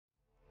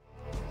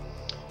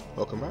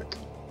Welcome back.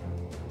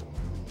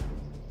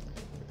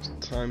 It's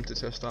time to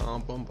test out our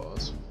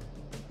bombards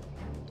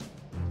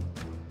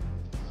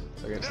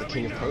against the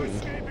King of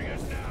Poland.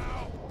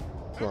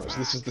 Right, so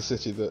this is the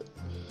city that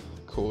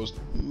caused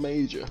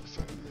major.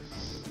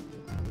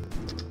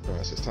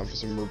 Alright, so it's time for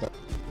some revenge.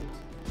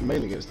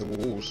 Mainly against the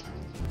walls.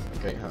 The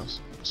gatehouse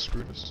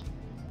screwed us.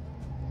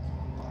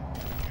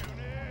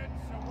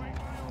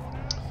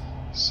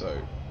 So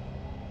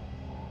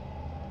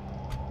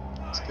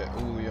let's get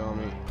all the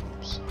army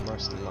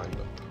nice and lined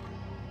up.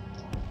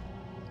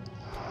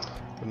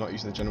 We're not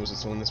using the generals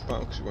at all in this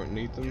battle because we won't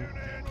need them.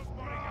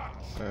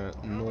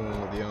 Nor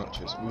the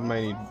archers. We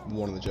may need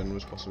one of the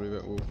generals possibly,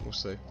 but we'll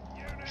see.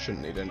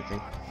 Shouldn't need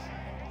anything.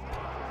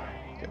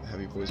 Get the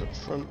heavy boys up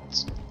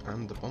front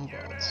and the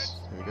bombards.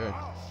 Here we go.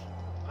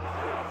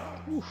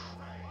 Oof.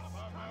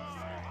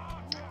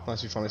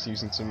 Nice we finally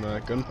using some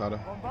gunpowder.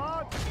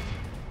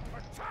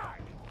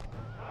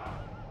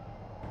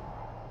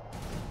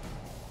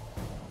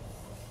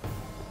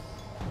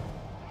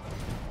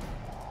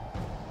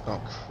 Oh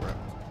crap.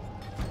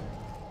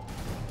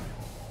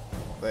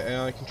 Are they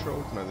AI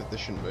controlled? No, they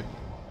shouldn't be.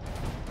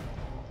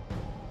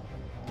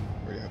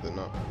 Really hope they're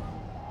not.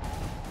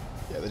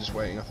 Yeah, they're just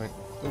waiting, I think.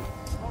 Ooh.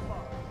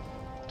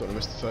 Don't want to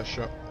miss the first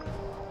shot.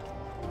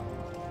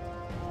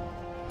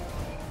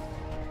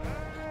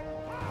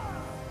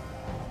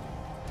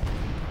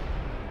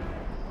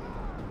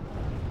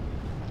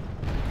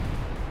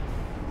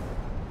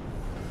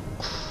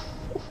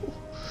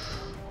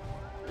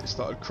 It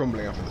started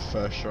crumbling after the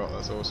first shot,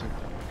 that's awesome.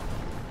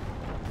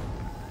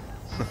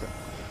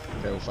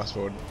 Okay, we'll fast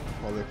forward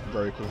while they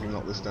very quickly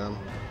knock this down.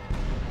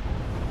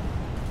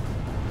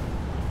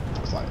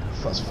 It's like,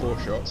 that's 4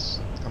 shots.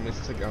 How many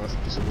to take down a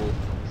piece of wall?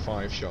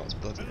 5 shots,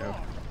 bloody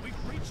hell.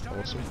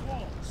 Awesome.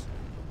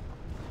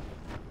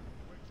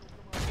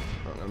 Right,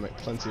 I'm going to make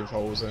plenty of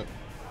holes here.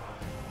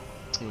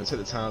 I'm going to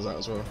take the towers out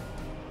as well.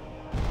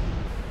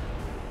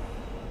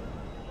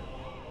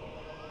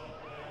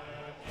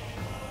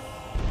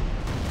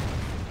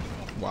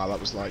 Wow, that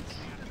was like,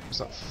 was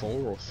that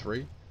 4 or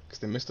 3? Because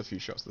they missed a few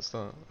shots at the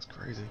start. That's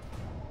crazy.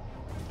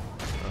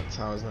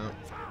 Towers now.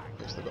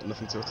 Looks they've got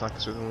nothing to attack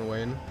us with on the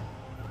way in.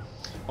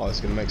 Oh,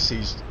 that's going to make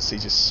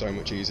sieges so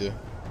much easier.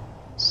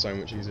 So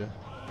much easier.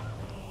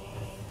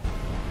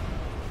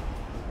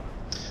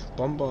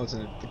 Bombards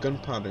and the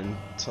gunpowder in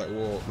Total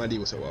War,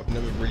 medieval Total War, I've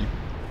never really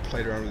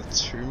played around with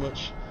too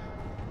much.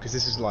 Because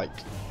this is like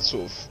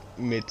sort of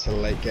mid to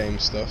late game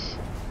stuff.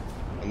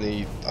 And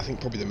I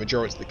think probably the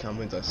majority of the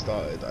campaigns I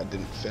started, I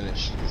didn't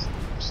finish. It's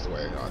just the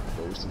way I've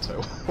always done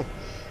Total War.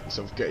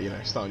 Sort of get,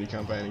 start a new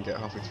campaign and get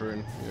halfway through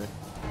and,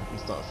 and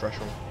start a fresh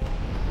one.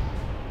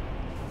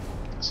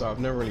 So I've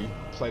never really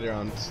played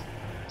around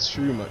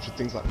too much with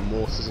things like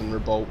mortars and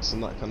revolts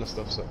and that kind of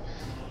stuff. So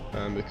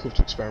it'd be cool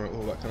to experiment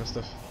with all that kind of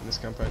stuff in this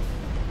campaign.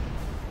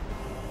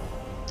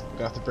 I'm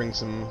gonna have to bring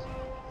some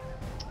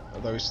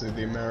of those to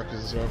the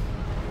Americas as well.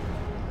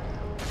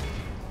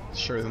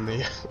 Show them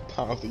the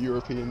power of the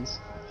Europeans.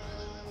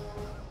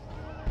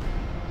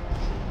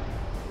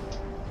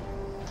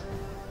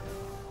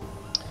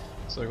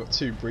 So I've got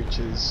 2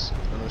 breaches,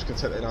 and I'm just going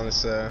to take that down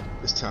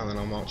this town and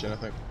I'll march in, I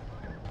think.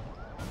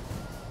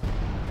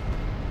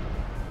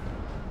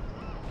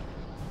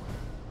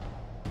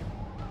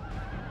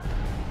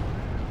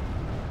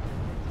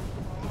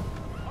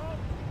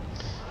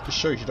 Just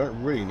shows you don't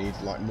really need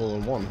like more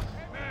than one,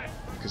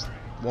 because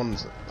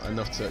one's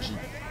enough to actually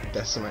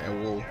decimate a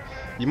wall.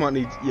 You might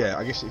need, yeah,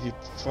 I guess if you're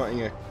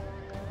fighting a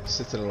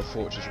citadel or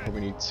fortress, you probably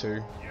need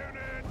 2,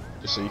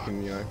 just so you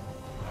can,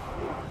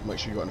 make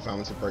sure you've got enough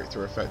ammo to break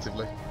through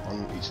effectively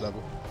on each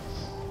level.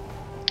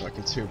 I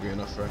reckon 2 will be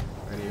enough for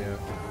any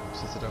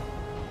citadel.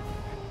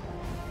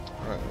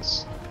 Alright,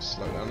 let's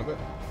slow down a bit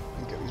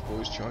and get these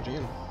boys charging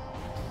in.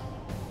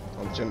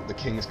 Oh, the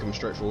king's coming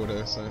straight forward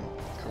here, so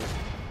cool.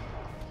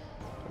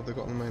 What have they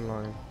got on the main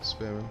line?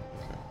 Spearmen.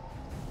 Okay.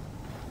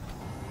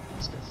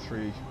 Let's get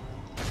 3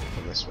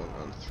 on this one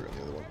and 3 on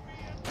the other one.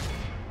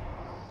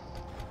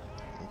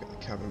 We'll get the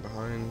cabin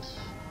behind.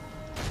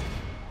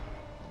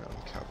 And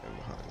the cabin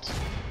behind.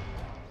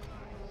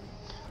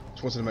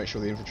 Just wanted to make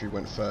sure the infantry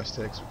went first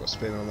here because we've got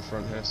spearmen on the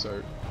front here,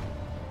 so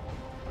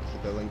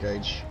they'll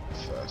engage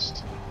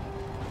first.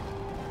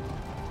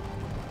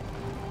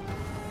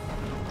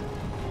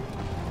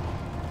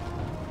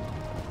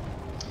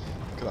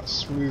 Look at that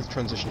smooth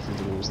transition through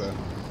the walls there.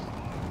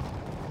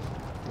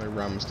 No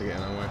rams to get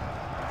in our way.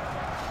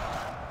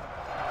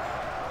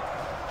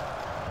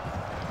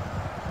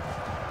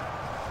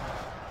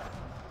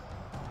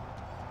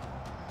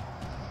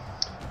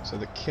 So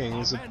the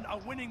king's a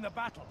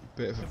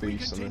bit of a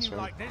beast on this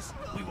one. He's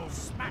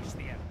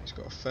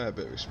got a fair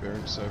bit of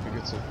experience, so it'd be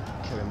good to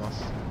kill him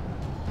off.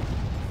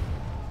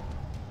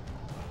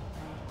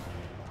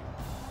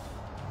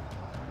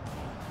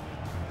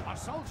 Our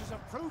soldiers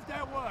have proved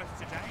their worth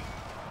today.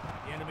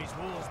 The enemy's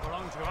walls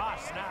belong to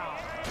us now.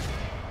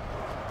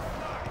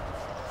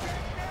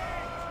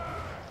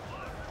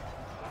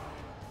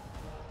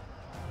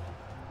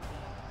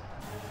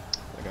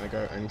 They're going to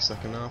go any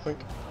second now, I think.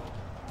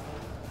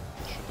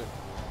 Should do.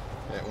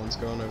 Yeah, one's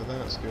gone over there,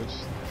 that's good.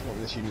 I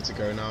want this unit to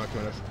go now, I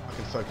can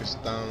focus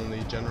down on the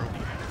general.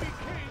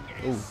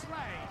 Ooh.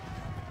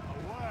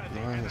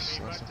 Nice,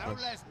 nice.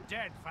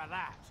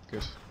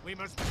 Good. We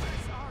must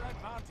press our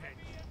advantage.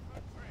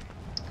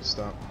 Good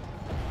start.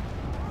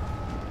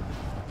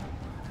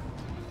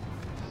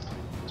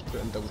 Let's put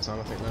it in double time,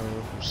 I think, now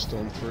we'll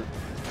storm through.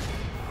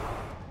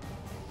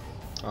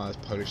 Ah, there's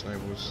Polish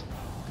nobles.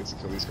 Good to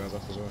kill these guys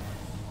off as well.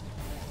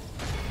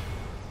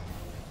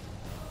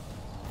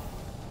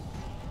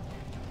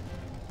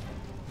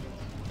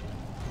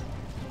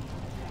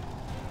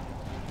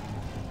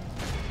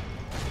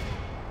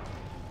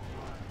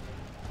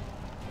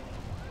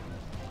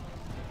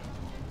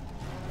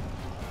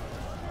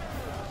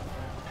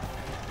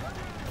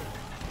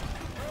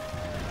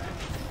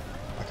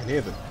 I can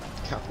hear the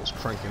catapults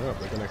cranking up.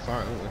 They're going to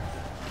fire, aren't they?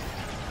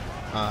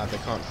 Ah, they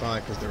can't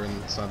fire because they're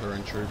inside their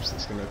own troops.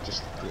 It's going to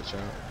just glitch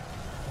out.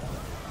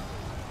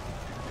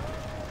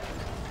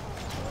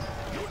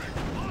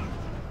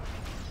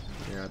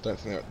 Yeah, I don't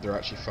think they're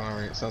actually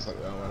firing. It sounds like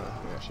they are. I don't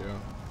think they actually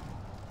are.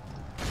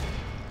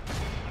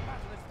 The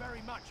battle is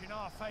very much in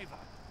our favour.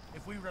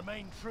 If we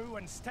remain true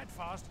and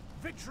steadfast,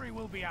 victory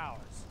will be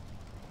ours.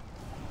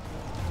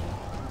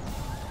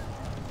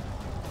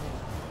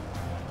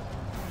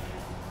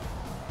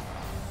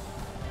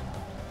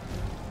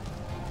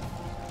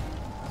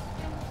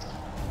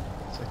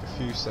 Take a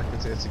few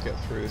seconds here to get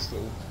through this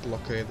little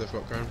blockade they've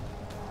got going.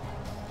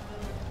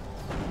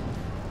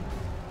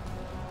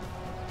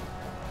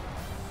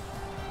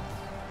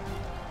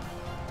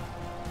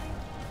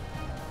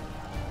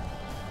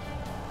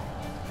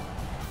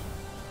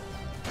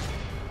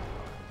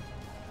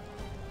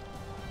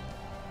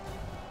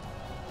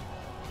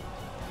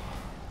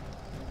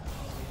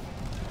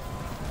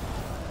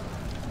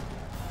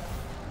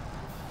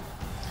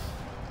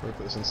 Probably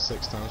put this in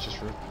 6 times just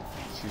for a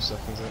few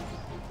seconds there.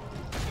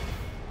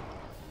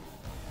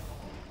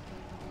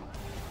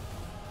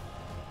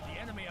 The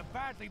enemy are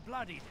badly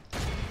bloodied. They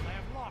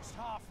have lost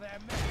half their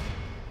men.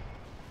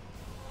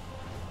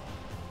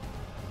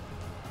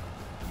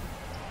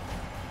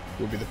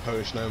 Will be the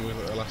Polish nobles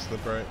at the last of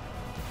the break.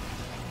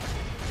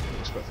 I don't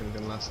expect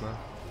anything less now.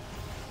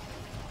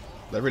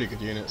 They're really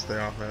good units, they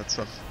are. They're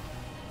tough.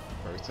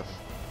 Very tough.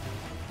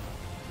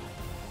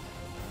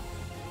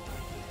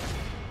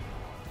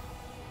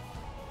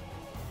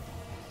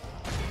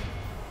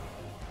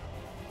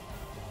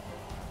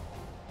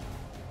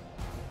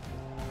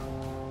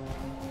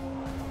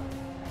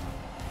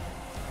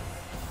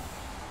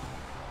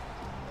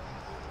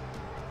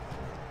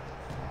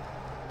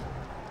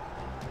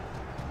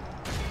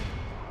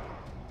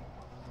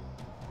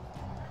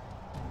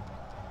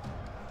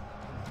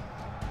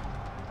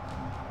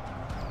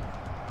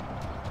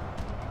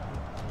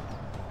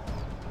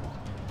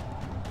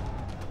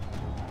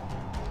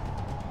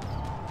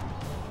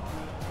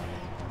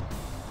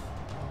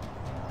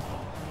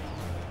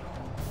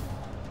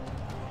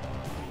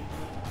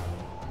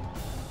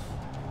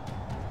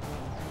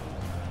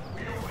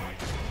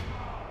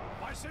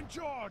 St.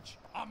 George,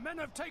 our men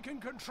have taken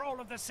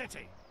control of the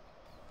city.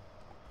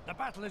 The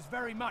battle is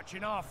very much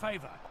in our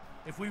favour.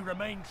 If we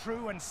remain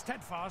true and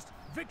steadfast,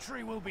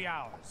 victory will be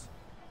ours.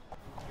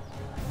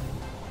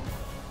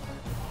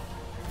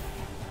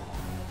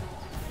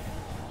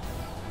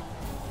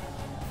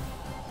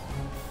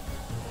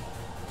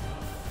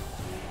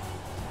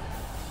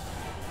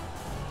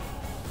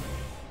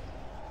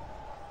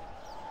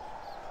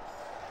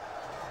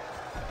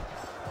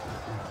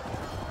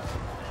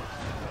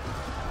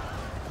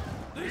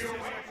 This is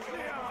a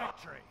clear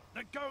victory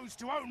that goes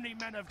to only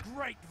men of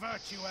great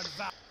virtue and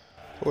valor.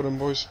 Hold on,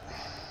 boys.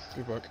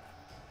 Good work.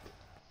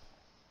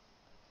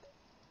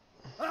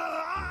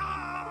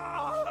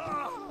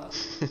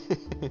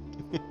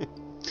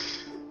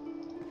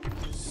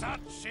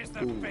 Such is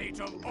the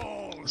fate of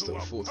all who Still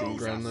 14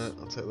 grand there,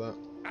 I'll take that.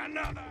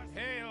 Another,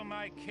 hail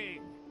my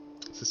king.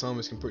 So this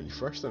army's completely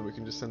fresh then, we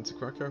can just send to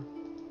Krakow.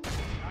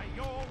 By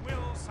your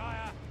will,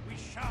 sire, we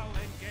shall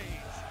engage.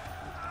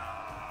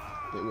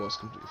 It was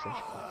completely fresh.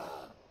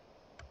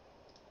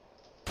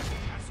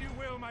 As you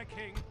will, my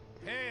king.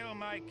 Hail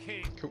my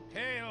king. Cool.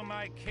 Hail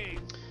my king.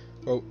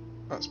 Well,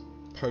 that's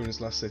Poland's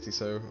last city,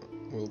 so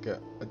we'll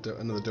get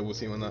another double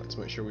team on that to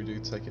make sure we do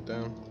take it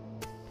down.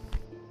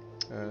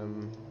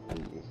 Ooh.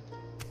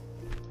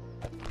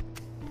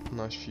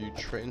 Nice few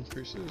train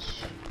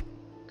cruisers.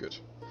 Good.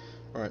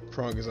 Alright,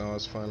 Prague is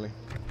ours finally.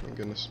 Thank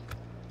goodness.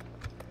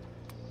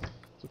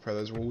 Repair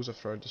those walls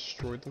after I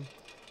destroyed them.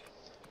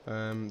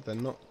 They're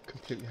not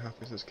completely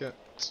happy, so let's get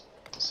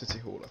City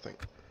Hall, I think.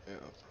 Yeah,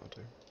 I'll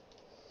do.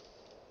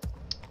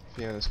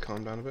 Vienna's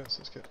calmed down a bit, so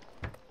let's get...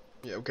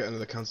 Yeah, we'll get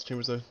another cancer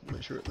chambers though,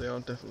 make sure they are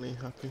definitely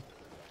happy.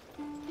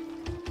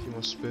 A few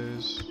more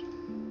spears.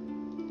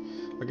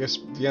 I guess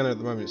Vienna at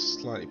the moment is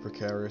slightly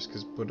precarious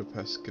because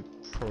Budapest could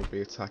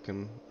probably attack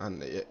and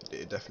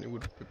it definitely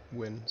would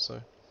win,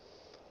 so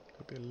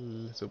gotta be a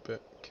little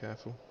bit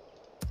careful.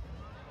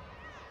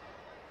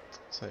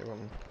 Tell you what,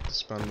 I'll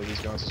disband all these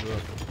guys as well.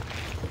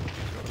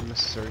 Got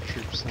unnecessary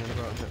troops hanging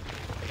about here.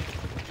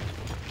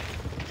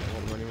 Don't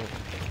want them anymore.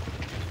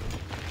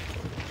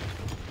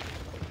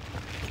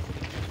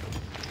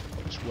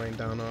 weighing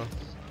down our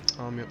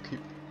army upkeep.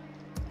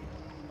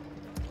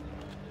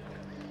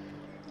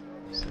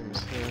 Same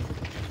as here.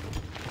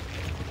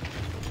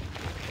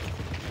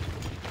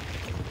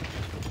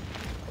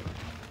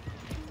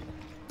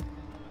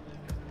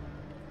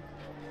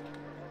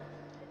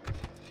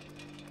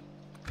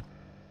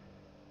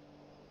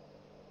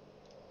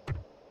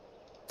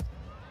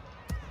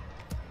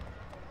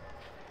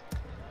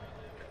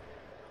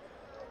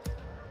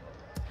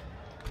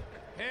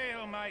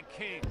 Hail, my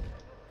king!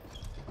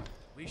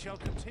 We shall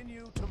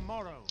continue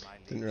tomorrow, my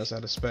liege. Didn't realise I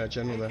had a spare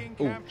general there.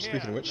 Oh,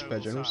 speaking of which,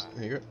 spare generals.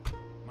 Here you go.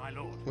 My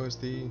lord. Where's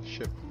the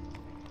ship?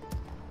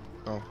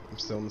 Oh, I'm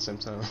still on the same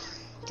tower.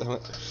 Damn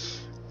it.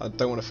 I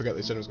don't want to forget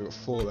these generals. We've got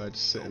 4 there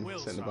just sitting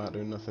about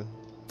doing nothing.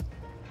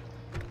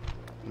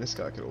 And this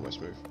guy could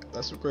almost move.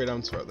 Let's upgrade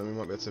Antwerp, then we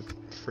might be able to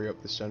free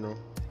up this general.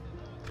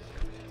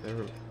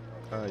 There,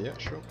 yeah,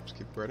 sure. Just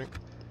keep upgrading.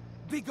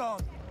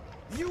 Begone!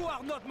 You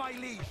are not my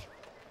liege!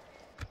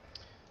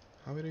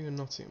 How are we doing in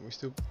Nottingham? We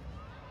still...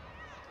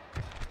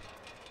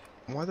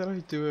 Why did I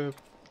do a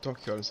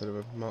dockyard instead of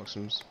a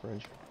marksman's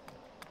range?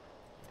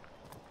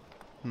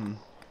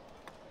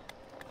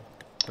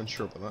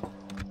 Unsure about that.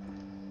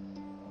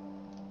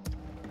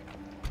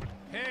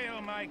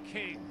 Hail, my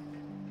king!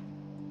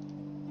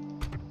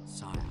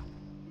 Sire,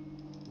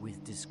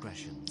 with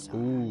discretion, sire.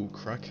 Ooh,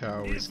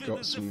 Krakow has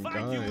got some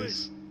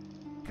guys.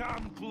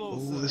 Come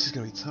closer. Ooh, this is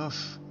going to be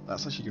tough.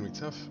 That's actually going to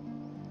be tough.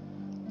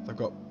 They've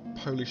got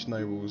Polish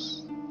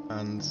nobles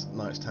and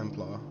Knights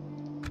Templar,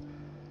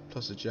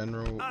 plus a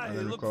general, and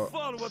then we've got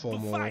 4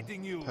 more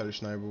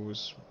Polish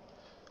nobles,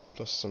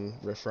 plus some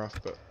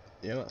riffraff, but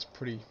yeah, that's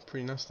pretty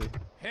nasty.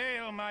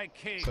 Hail, my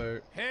king! So,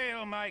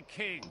 hail, my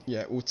king!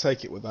 Yeah, we'll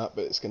take it with that,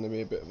 but it's going to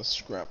be a bit of a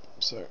scrap,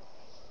 so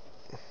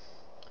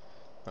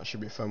that should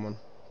be a fun one.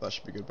 That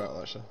should be a good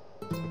battle, actually.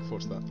 Looking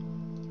forward to that.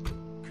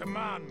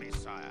 Command me,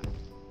 sire.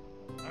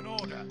 An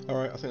order.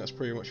 Alright, I think that's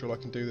pretty much all I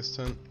can do this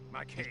turn.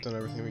 My king. We've done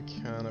everything we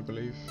can, I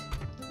believe.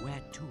 Where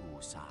to,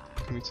 sire?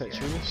 Can we take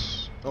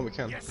Tunis? Oh, we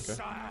can. Yes, okay.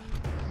 sire.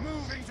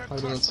 Moving to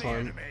Hold on crush the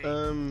time.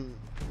 enemy.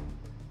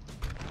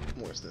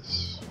 What is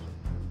this?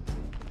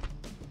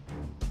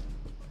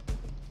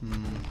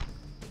 I'm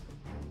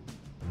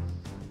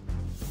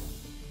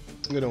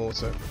gonna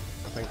auto,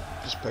 I think,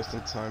 just based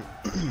on time.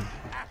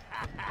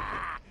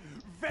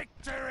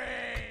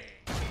 Victory!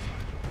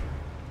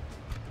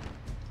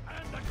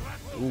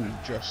 Ooh,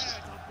 just.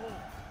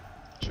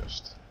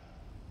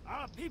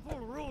 Our people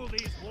rule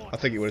these waters. I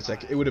think it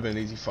would have been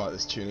an easy fight,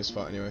 this Tunis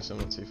fight anyway, so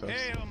I'm not too fast.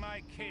 Hail,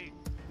 my king!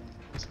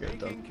 Let's get it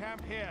done. Taking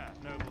camp here,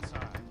 noble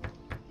sire.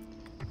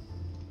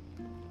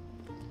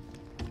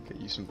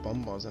 Get you some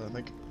bombards then, I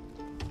think.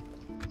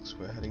 So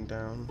we're heading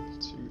down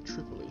to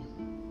Tripoli.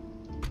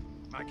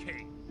 My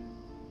king.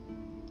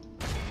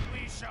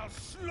 We shall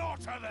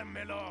slaughter them,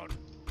 my lord.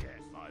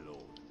 Yes, my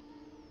lord.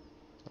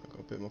 I've got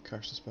a bit more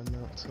cash to spend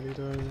now.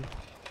 Toledo.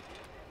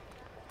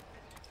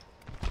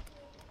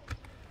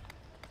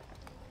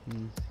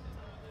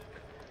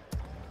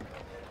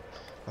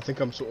 I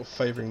think I'm sort of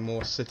favouring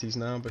more cities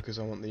now because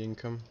I want the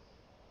income.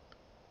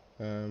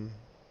 So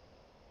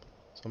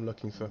I'm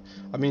looking for...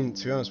 I mean,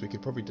 to be honest, we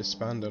could probably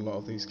disband a lot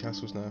of these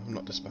castles now.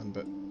 Not disband,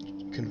 but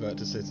convert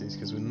to cities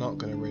because we're not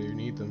going to really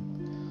need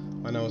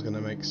them. I know I was going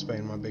to make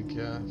Spain my big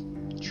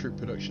troop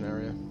production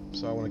area,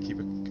 so I want to keep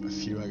a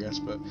few, I guess,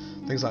 but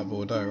things like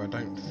Bordeaux I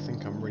don't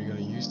think I'm really going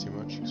to use too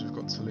much because we've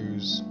got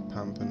Toulouse,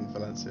 Pampin,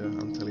 Valencia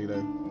and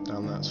Toledo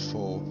down there. That's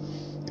 4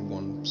 in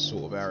one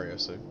sort of area,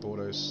 so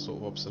Bordeaux's sort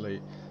of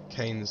obsolete.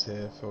 Cairns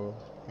here for,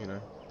 you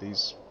know, the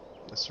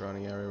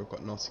surrounding area. We've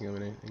got Nottingham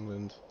in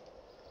England.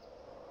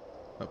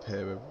 Up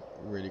here we're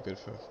really good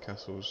for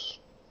castles.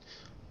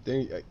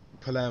 The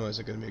Palermo's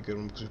are going to be a good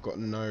one because we've got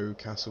no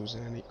castles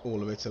in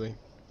all of Italy.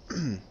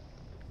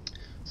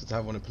 So to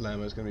have one in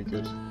Palermo is going to be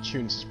good.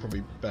 Tunis is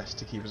probably best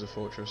to keep as a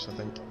fortress, I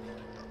think.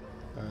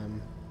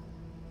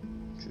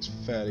 Cause it's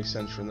fairly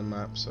central in the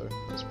map, so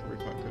that's probably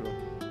quite a good one.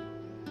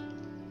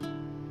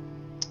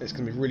 It's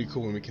going to be really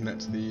cool when we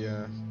connect to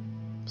the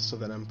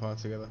Southern Empire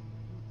together.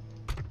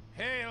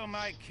 Hail,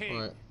 my king!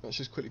 Alright, let's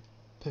just quickly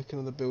pick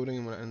another building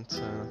and we'll end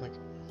turn, I think.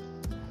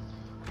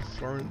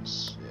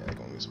 Florence, yeah,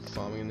 go on, get some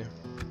farming in here.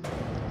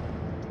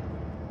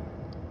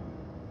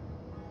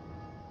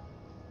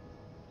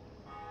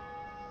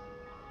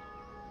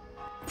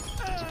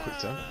 It's a quick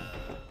turn.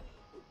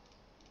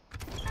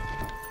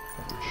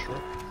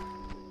 Sure.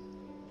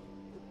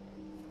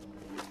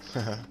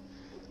 Haha,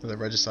 another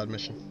regicide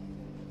mission.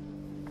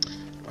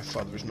 My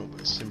father is not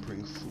but a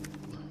simpering fool.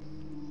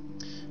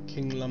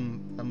 King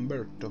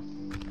Lamberto.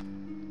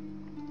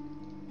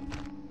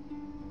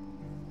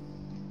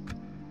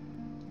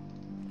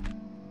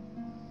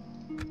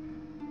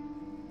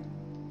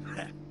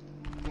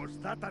 Was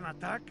that an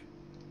attack?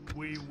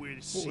 We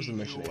will see. What was the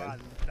mission you again?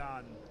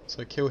 undone.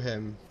 So kill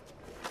him.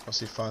 I'll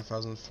see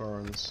 5,000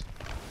 florins.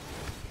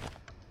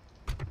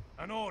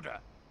 An order.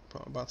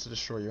 But I'm about to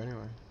destroy you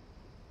anyway.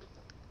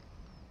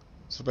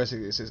 So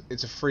basically,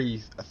 it's a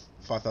free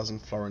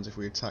 5,000 florins if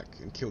we attack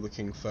and kill the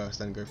king first,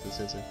 then go for the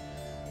city.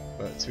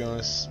 But to be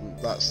honest,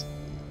 that's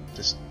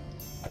just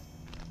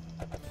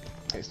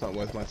It's not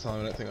worth my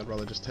time. I don't think I'd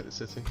rather just take the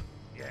city.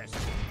 Yes.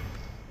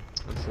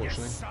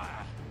 Unfortunately. Yes,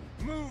 sire.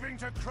 Moving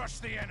to crush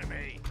the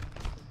enemy.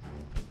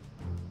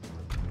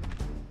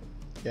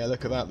 Yeah,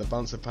 look at that. The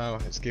balance of power.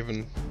 It's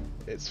given.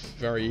 It's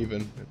very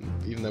even.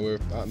 Even though we're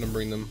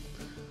outnumbering them.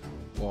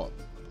 What?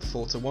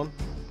 4-1.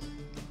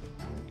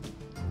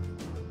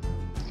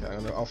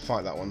 Okay, I'll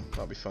fight that one.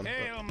 That'll be fun.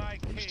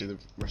 But we'll just do the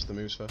rest of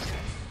the moves first. Yes,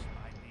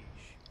 my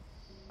liege.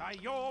 By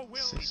your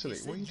will, Sicily,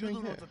 what are you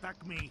doing here?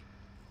 attack me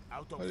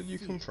out of Where did you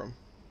come from?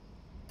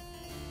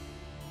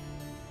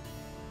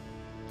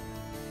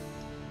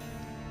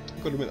 I've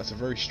got to admit, that's a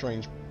very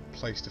strange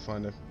place to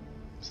find a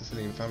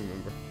Sicilian family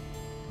member.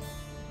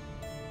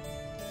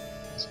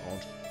 That's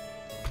odd.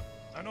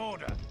 An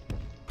order.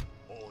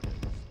 Orders.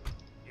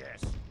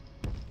 Yes.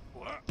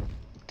 What?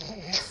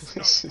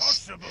 It's not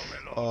possible,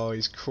 my lord. Oh,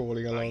 he's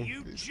crawling along.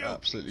 you He's joking,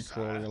 absolutely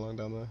sire? crawling along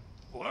down there.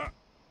 What?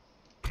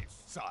 It's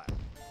sire.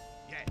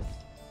 Yes.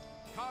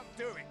 Can't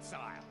do it,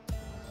 sire.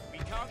 We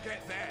can't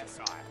get there,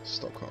 sire.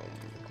 Stockholm,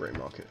 Grey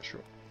Market,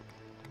 sure.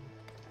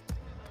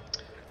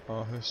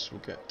 Aarhus will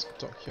get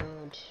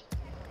Dockyard.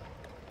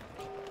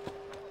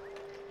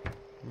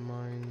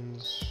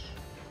 Mines,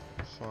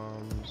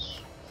 farms.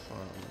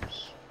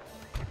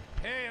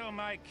 Hail,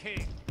 my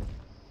king.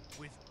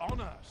 With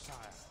honor, sire.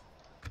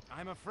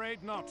 I'm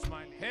afraid not,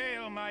 my liege.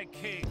 Hail, my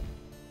king.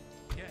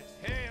 Yes,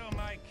 hail,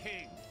 my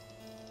king.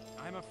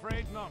 I'm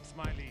afraid not,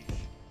 my liege.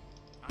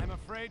 I'm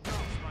afraid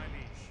not, my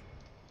liege.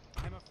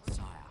 I'm a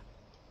Sire,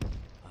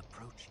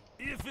 approaching.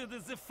 If it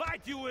is a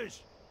fight you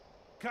wish,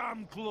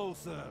 come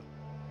closer.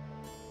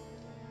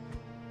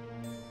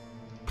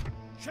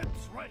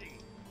 Ships ready.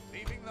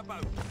 Leaving the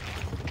boat.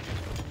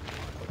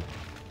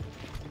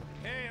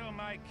 Hail,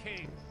 my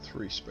king.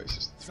 3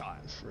 spaces. Sire.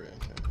 3,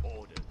 okay.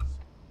 Orders.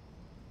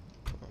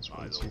 That's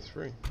 1, 2,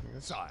 3, I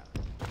guess. Sire.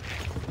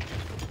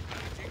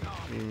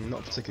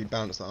 Not particularly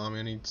balanced, that army.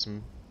 I need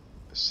some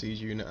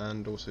siege unit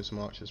and also some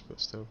archers,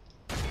 but still.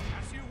 As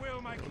you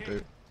will, my That'll king.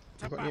 do.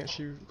 Have got any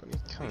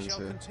cannons shall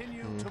here?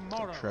 continue Got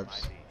tomorrow,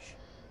 Krebs. my liege.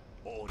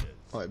 Orders.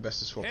 Alright, best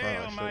to swap out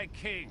Hail, my actually.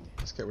 king.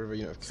 Let's get rid of a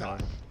unit of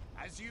cav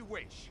As you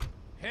wish.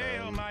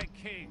 Hail, my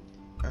king.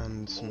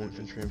 and some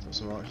infantry and put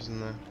some archers in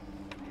there.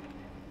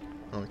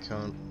 No, I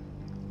can't.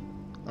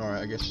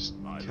 Alright, I guess just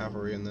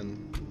cavalry and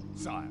then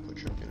Sire. put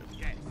troop unit.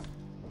 Yes.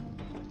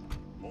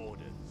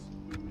 Orders.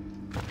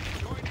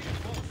 Joining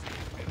forces,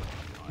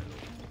 my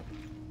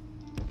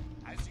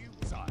lord. As you,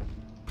 sire.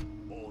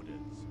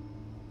 Orders.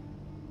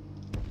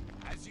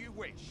 As you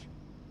wish,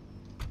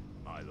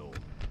 my lord.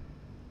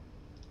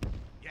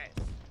 Yes.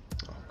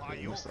 Oh, By I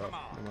your messed that up.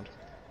 command. Never mind.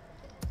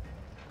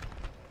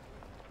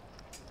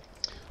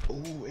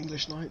 Oh,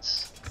 English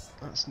Knights.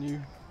 That's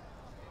new.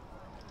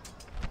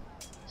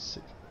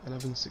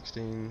 11,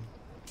 16,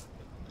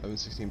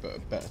 but a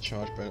better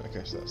charge bonus.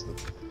 Okay, so that's the.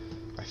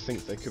 I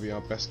think they could be our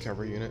best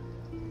cavalry unit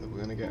that we're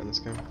gonna get in this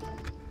game.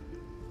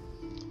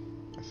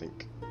 I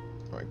think.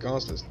 Right,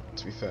 Guardsmen,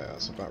 to be fair,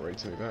 that's about ready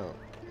to move out.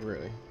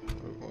 Really.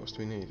 What else do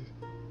we need?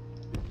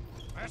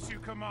 As you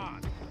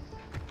command.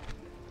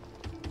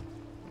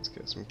 Let's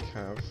get some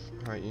cav.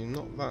 Right, you're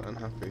not that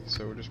unhappy,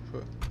 so we'll just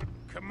put.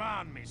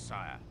 Command me,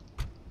 sire.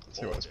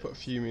 Tell you what, let's put a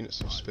few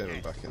units of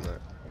spearmen back in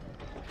there.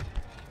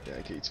 Yeah,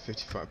 get you to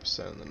 55%,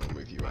 and then I'll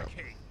move you out.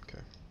 Okay.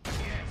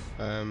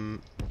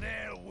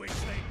 They'll wish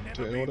they'd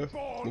Do never it in be order?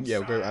 born, Yeah,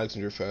 we'll go sire.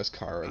 Alexandria first,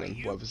 Cairo, and then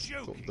you whatever's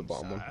joking, the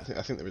bottom one. sire?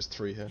 I think there was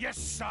 3 here. Yes,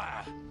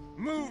 sire.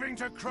 Moving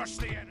to crush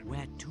the enemy.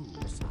 Where to,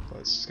 sire?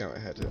 Let's scout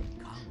ahead here.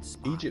 Can't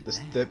spy Egypt,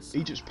 there,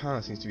 Egypt's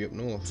power seems to be up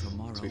north.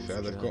 To be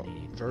fair, they've got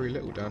very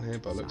little down here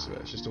by the looks of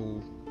it. It's just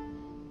all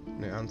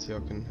near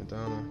Antioch and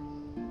Adana,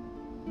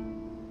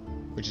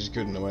 which is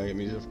good in a way. It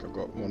means I've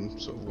got one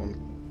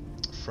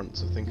front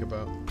to think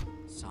about.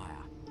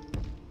 Sire,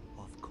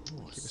 of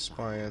course. Keep a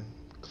spy in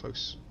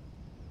close.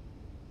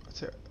 I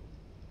tell you,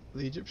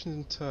 the Egyptians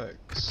and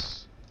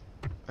Turks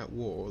at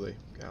war, or are they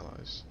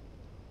allies?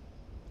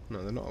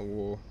 No, they're not at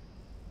war.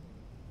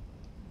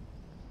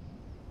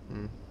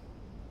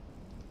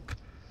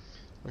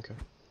 Okay.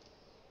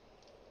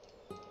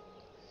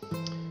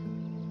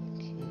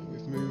 Okay,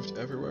 we've moved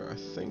everywhere, I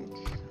think.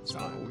 That's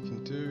about all we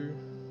can do.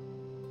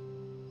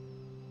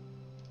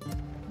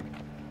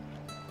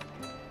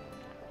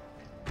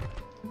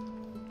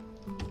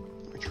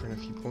 We train a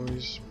few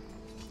boys.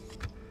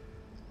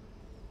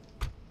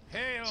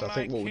 So I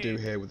think what we'll do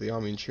here with the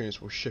army in Tunis,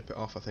 we'll ship it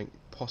off, I think,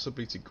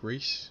 possibly to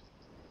Greece.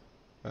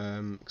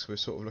 Because we're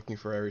sort of looking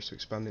for areas to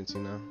expand into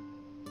now.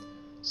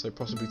 So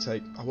possibly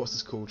take, oh, what's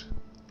this called?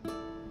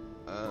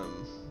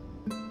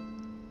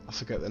 I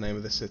forget the name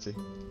of this city,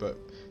 but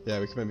yeah,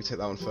 we can maybe take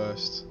that one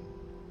first.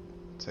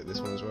 Take this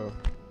one as well.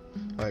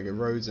 I go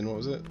Rhodes and what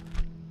was it?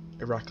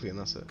 Heraklion,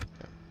 that's it.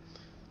 Yeah.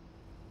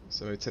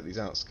 So we take these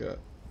outskirt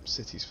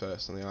cities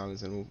first on the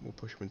islands, and we'll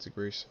push them into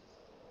Greece.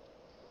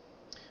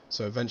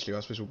 So eventually, I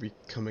suppose we'll be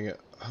coming at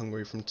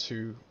Hungary from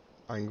 2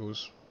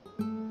 angles.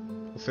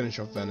 We'll finish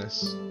off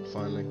Venice,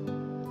 finally.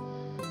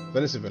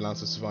 Venice have been allowed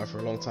to survive for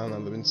a long time now.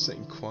 They've been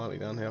sitting quietly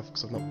down here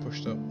because I've not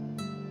pushed up.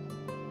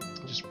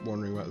 Just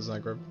wandering about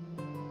Zagreb.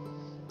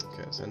 Okay,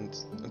 Okay, send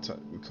attack.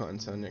 We can't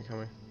intern yet, can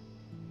we?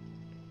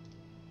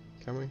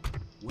 Can we?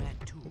 Where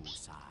to, Oops.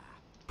 sire?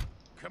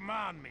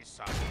 Command me,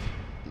 son.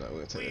 No, we're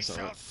gonna take We this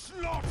shall out.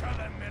 slaughter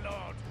them, my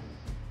lord.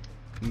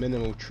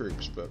 Minimal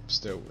troops, but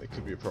still, it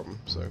could be a problem.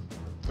 So,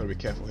 gotta be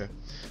careful here.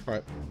 All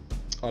right,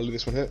 I'll leave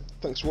this one here.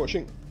 Thanks for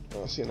watching.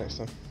 I'll see you next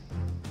time.